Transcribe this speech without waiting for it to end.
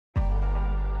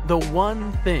The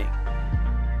one thing.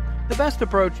 The best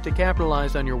approach to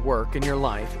capitalize on your work and your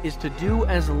life is to do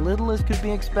as little as could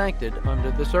be expected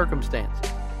under the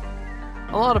circumstances.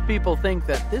 A lot of people think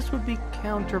that this would be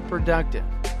counterproductive.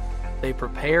 They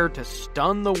prepare to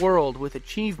stun the world with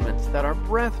achievements that are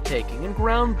breathtaking and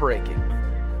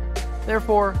groundbreaking.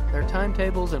 Therefore, their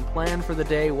timetables and plan for the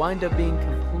day wind up being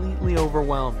completely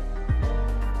overwhelming.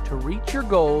 To reach your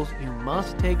goals, you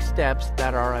must take steps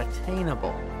that are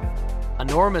attainable.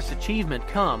 Enormous achievement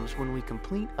comes when we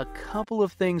complete a couple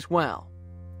of things well,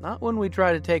 not when we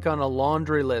try to take on a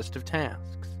laundry list of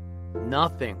tasks.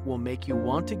 Nothing will make you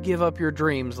want to give up your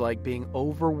dreams like being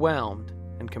overwhelmed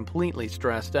and completely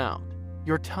stressed out.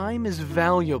 Your time is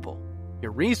valuable.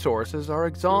 Your resources are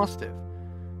exhaustive.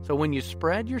 So when you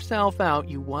spread yourself out,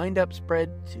 you wind up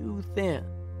spread too thin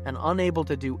and unable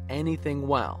to do anything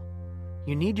well.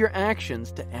 You need your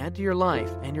actions to add to your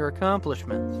life and your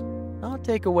accomplishments, not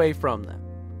take away from them.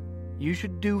 You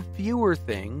should do fewer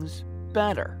things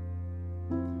better.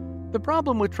 The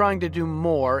problem with trying to do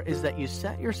more is that you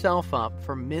set yourself up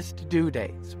for missed due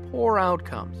dates, poor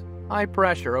outcomes, high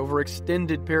pressure over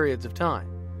extended periods of time,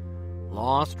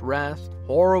 lost rest,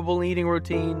 horrible eating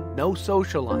routine, no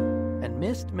social life, and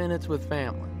missed minutes with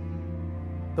family.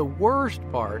 The worst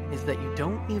part is that you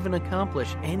don't even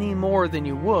accomplish any more than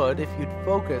you would if you'd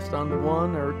focused on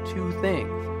one or two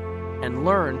things and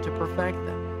learned to perfect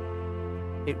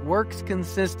them. It works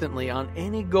consistently on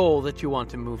any goal that you want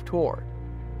to move toward.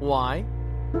 Why?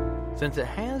 Since it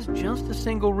has just a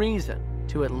single reason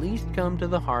to at least come to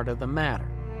the heart of the matter.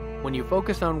 When you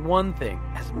focus on one thing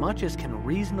as much as can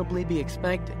reasonably be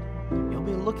expected, you'll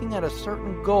be looking at a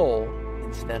certain goal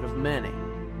instead of many.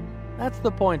 That's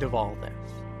the point of all this.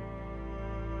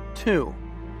 2.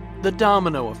 The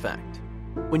domino effect.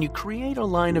 When you create a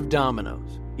line of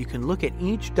dominoes, you can look at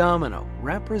each domino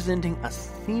representing a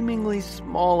seemingly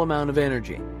small amount of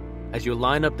energy. As you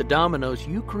line up the dominoes,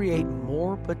 you create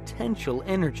more potential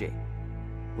energy.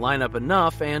 Line up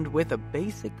enough, and with a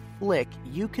basic flick,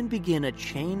 you can begin a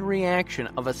chain reaction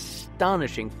of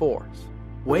astonishing force.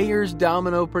 Weyer's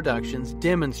domino productions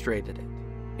demonstrated it.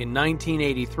 In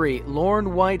 1983,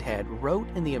 Lorne Whitehead wrote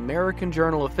in the American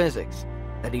Journal of Physics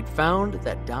that he'd found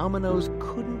that dominoes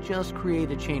couldn't just create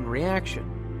a chain reaction,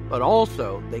 but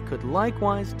also they could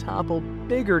likewise topple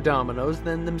bigger dominoes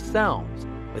than themselves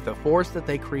with the force that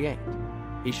they create.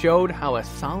 He showed how a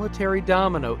solitary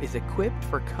domino is equipped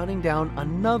for cutting down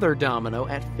another domino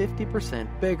at 50%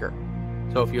 bigger.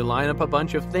 So if you line up a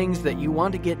bunch of things that you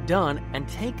want to get done and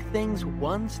take things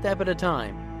one step at a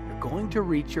time, you're going to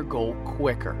reach your goal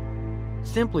quicker.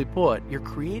 Simply put, you're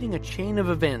creating a chain of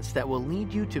events that will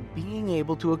lead you to being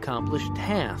able to accomplish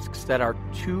tasks that are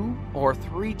 2 or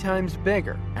 3 times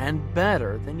bigger and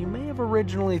better than you may have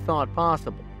originally thought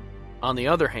possible. On the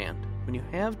other hand, when you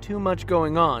have too much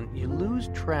going on, you lose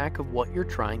track of what you're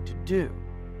trying to do.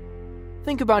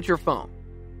 Think about your phone.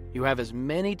 You have as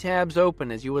many tabs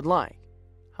open as you would like.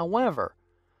 However,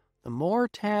 the more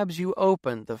tabs you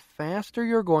open, the faster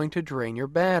you're going to drain your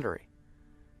battery.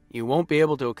 You won't be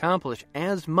able to accomplish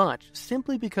as much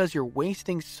simply because you're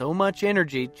wasting so much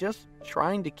energy just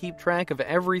trying to keep track of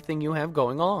everything you have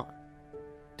going on.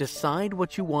 Decide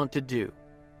what you want to do.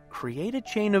 Create a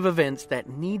chain of events that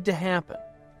need to happen.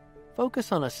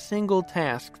 Focus on a single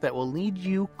task that will lead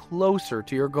you closer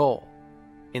to your goal.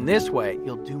 In this way,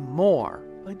 you'll do more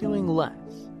by doing less.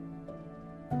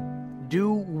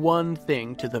 Do one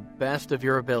thing to the best of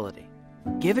your ability.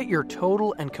 Give it your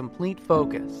total and complete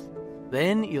focus.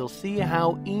 Then you'll see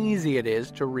how easy it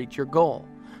is to reach your goal,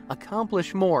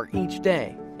 accomplish more each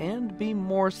day, and be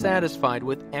more satisfied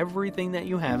with everything that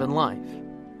you have in life.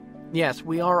 Yes,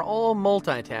 we are all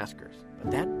multitaskers,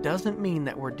 but that doesn't mean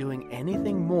that we're doing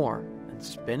anything more than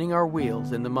spinning our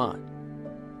wheels in the mud.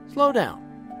 Slow down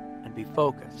and be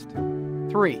focused.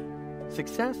 3.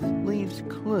 Success leaves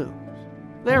clues.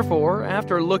 Therefore,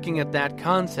 after looking at that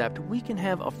concept, we can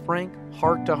have a frank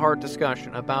heart-to-heart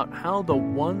discussion about how the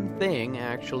one thing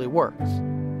actually works.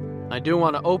 I do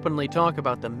want to openly talk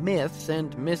about the myths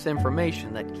and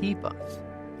misinformation that keep us.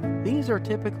 These are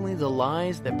typically the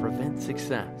lies that prevent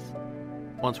success.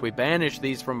 Once we banish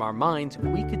these from our minds,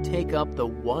 we could take up the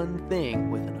one thing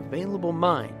with an available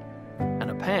mind and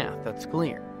a path that's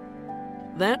clear.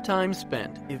 That time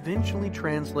spent eventually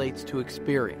translates to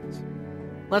experience.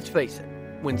 Let's face it.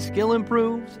 When skill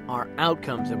improves, our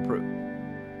outcomes improve.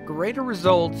 Greater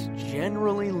results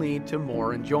generally lead to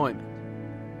more enjoyment.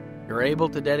 You're able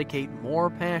to dedicate more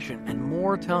passion and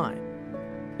more time.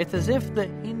 It's as if the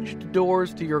hinged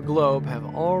doors to your globe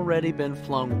have already been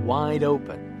flung wide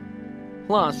open.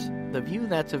 Plus, the view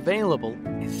that's available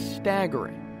is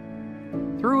staggering.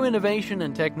 Through innovation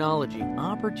and technology,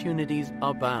 opportunities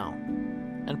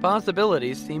abound, and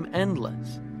possibilities seem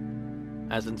endless.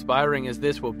 As inspiring as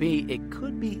this will be, it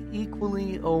could be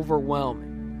equally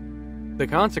overwhelming. The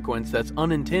consequence that's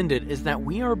unintended is that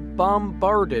we are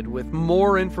bombarded with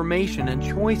more information and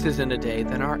choices in a day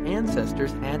than our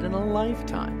ancestors had in a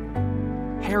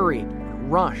lifetime. Harried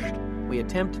and rushed, we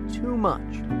attempt too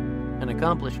much and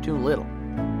accomplish too little.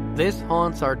 This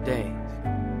haunts our days.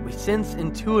 We sense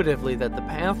intuitively that the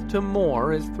path to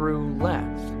more is through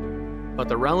less. But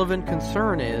the relevant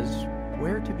concern is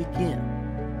where to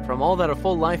begin. From all that a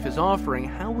full life is offering,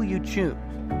 how will you choose?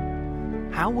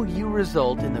 How will you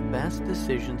result in the best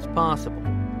decisions possible?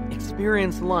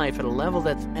 Experience life at a level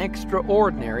that's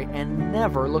extraordinary and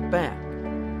never look back.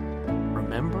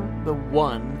 Remember the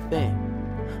one thing.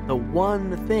 The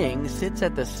one thing sits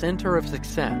at the center of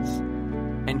success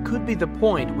and could be the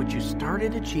point which you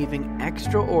started achieving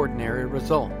extraordinary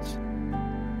results.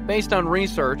 Based on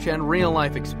research and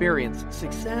real-life experience,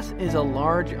 success is a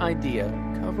large idea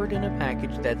covered in a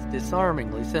package that's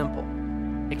disarmingly simple.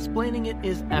 Explaining it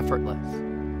is effortless.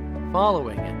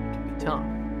 Following it can be tough.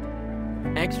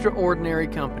 Extraordinary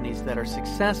companies that are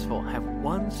successful have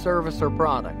one service or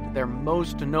product they're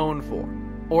most known for,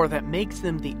 or that makes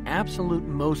them the absolute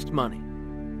most money.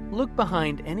 Look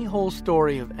behind any whole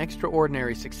story of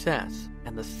extraordinary success,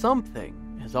 and the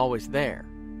something is always there.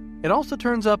 It also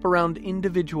turns up around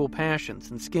individual passions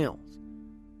and skills.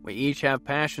 We each have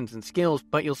passions and skills,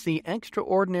 but you'll see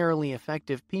extraordinarily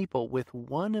effective people with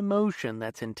one emotion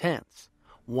that's intense,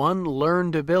 one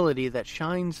learned ability that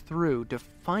shines through,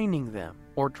 defining them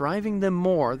or driving them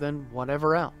more than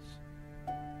whatever else.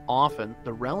 Often,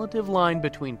 the relative line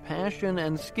between passion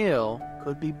and skill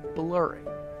could be blurry.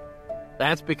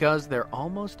 That's because they're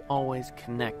almost always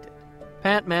connected.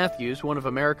 Pat Matthews, one of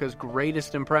America's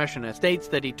greatest impressionists, states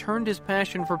that he turned his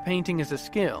passion for painting as a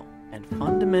skill and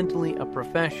fundamentally a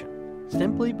profession,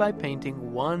 simply by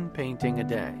painting one painting a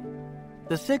day.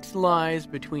 The 6 lies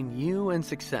between you and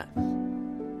success.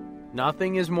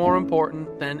 Nothing is more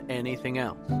important than anything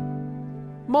else.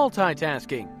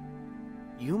 Multitasking.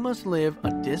 You must live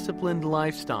a disciplined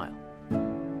lifestyle.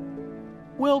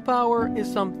 Willpower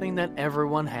is something that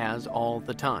everyone has all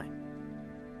the time.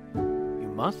 You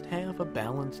must have a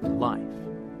balanced life.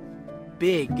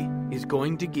 Big is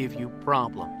going to give you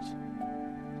problems.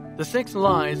 The 6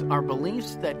 lies are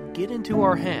beliefs that get into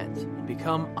our heads and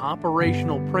become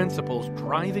operational principles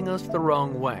driving us the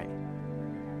wrong way.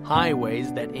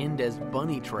 Highways that end as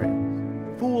bunny trails.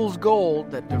 Fool's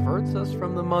gold that diverts us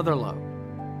from the motherlode.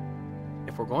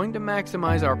 If we're going to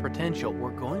maximize our potential, we're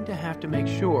going to have to make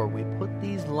sure we put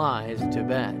these lies to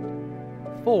bed.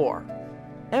 4.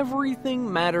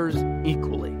 Everything matters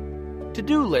equally.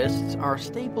 To-do lists are a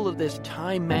staple of this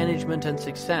time management and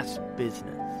success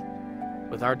business.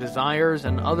 With our desires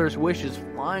and others' wishes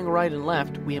flying right and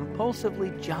left, we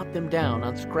impulsively jot them down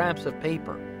on scraps of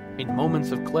paper in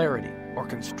moments of clarity, or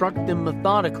construct them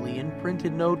methodically in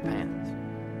printed notepads.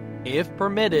 If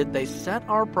permitted, they set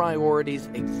our priorities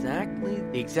exactly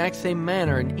the exact same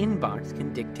manner an inbox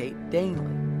can dictate daily.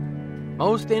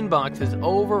 Most inboxes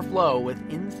overflow with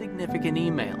insignificant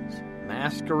emails,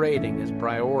 masquerading as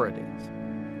priorities.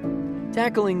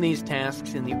 Tackling these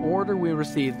tasks in the order we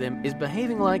receive them is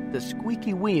behaving like the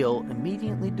squeaky wheel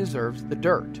immediately deserves the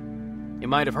dirt. You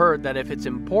might have heard that if it's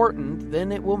important,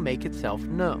 then it will make itself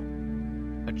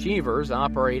known. Achievers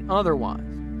operate otherwise.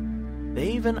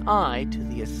 They've an eye to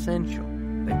the essential.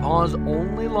 They pause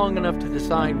only long enough to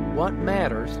decide what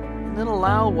matters and then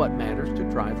allow what matters to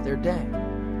drive their day.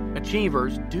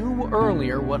 Achievers do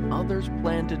earlier what others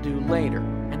plan to do later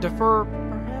and defer,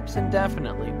 perhaps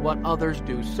indefinitely, what others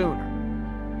do sooner.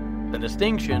 The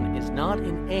distinction is not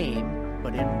in aim,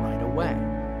 but in right away.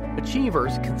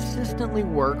 Achievers consistently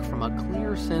work from a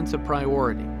clear sense of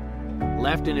priority.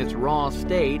 Left in its raw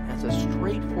state as a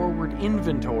straightforward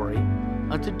inventory,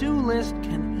 a to-do list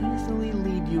can easily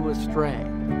lead you astray.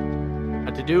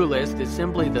 A to-do list is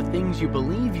simply the things you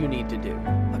believe you need to do.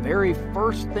 The very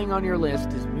first thing on your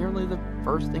list is merely the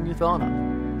first thing you thought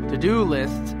of. To-do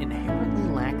lists inherently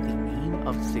lack the aim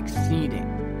of succeeding.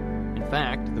 In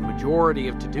fact, the majority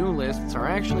of to-do lists are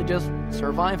actually just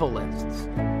survival lists,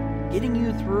 getting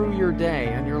you through your day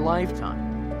and your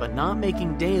lifetime, but not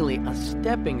making daily a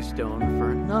stepping stone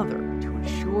for another to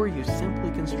ensure you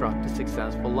simply construct a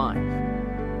successful life.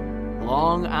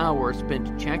 Long hours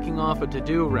spent checking off a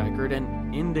to-do record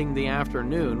and ending the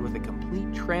afternoon with a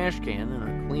complete trash can and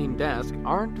a clean desk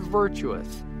aren't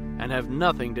virtuous and have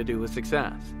nothing to do with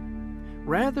success.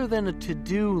 Rather than a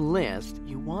to-do list,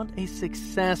 you want a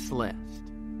success list.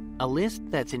 a list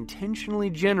that's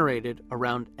intentionally generated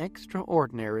around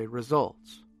extraordinary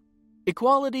results.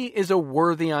 Equality is a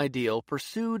worthy ideal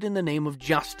pursued in the name of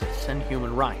justice and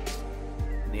human rights.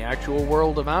 In the actual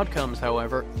world of outcomes,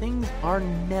 however, things are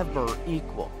never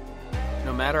equal.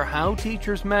 No matter how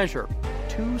teachers measure,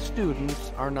 two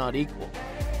students are not equal.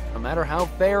 No matter how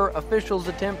fair officials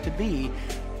attempt to be,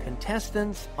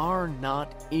 contestants are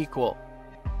not equal.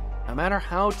 No matter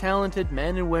how talented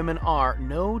men and women are,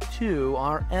 no two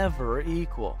are ever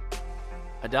equal.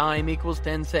 A dime equals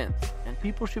 10 cents, and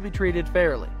people should be treated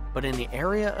fairly. But in the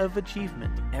area of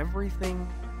achievement, everything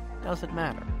doesn't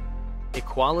matter.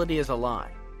 Equality is a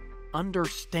lie.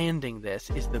 Understanding this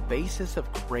is the basis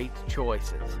of great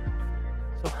choices.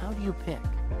 So how do you pick?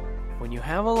 When you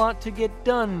have a lot to get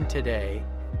done today,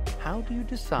 how do you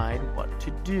decide what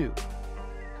to do?